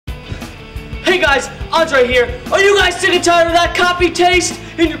guys, Andre here. Are you guys sick and tired of that coffee taste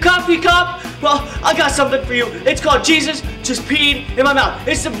in your coffee cup? Well, I got something for you. It's called Jesus Just Peed in My Mouth.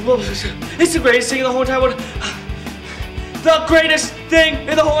 It's the greatest thing in the whole entire world. The greatest thing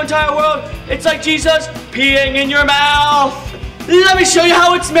in the whole entire world. It's like Jesus peeing in your mouth. Let me show you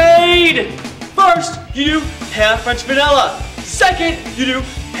how it's made. First, you do half French vanilla. Second, you do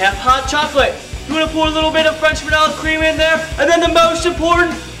half hot chocolate. You want to pour a little bit of French vanilla cream in there, and then the most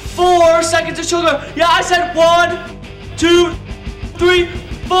important 4 seconds of sugar. Yeah, I said 1, 2, 3,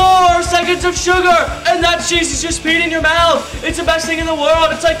 4 seconds of sugar, and that's Jesus just peed in your mouth. It's the best thing in the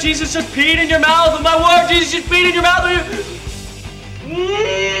world. It's like Jesus just peed in your mouth. With my word, Jesus just peed in your mouth.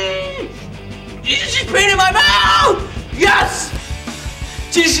 Jesus just peed in my mouth. Yes,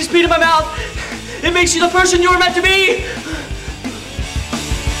 Jesus just peed in my mouth. It makes you the person you were meant to be.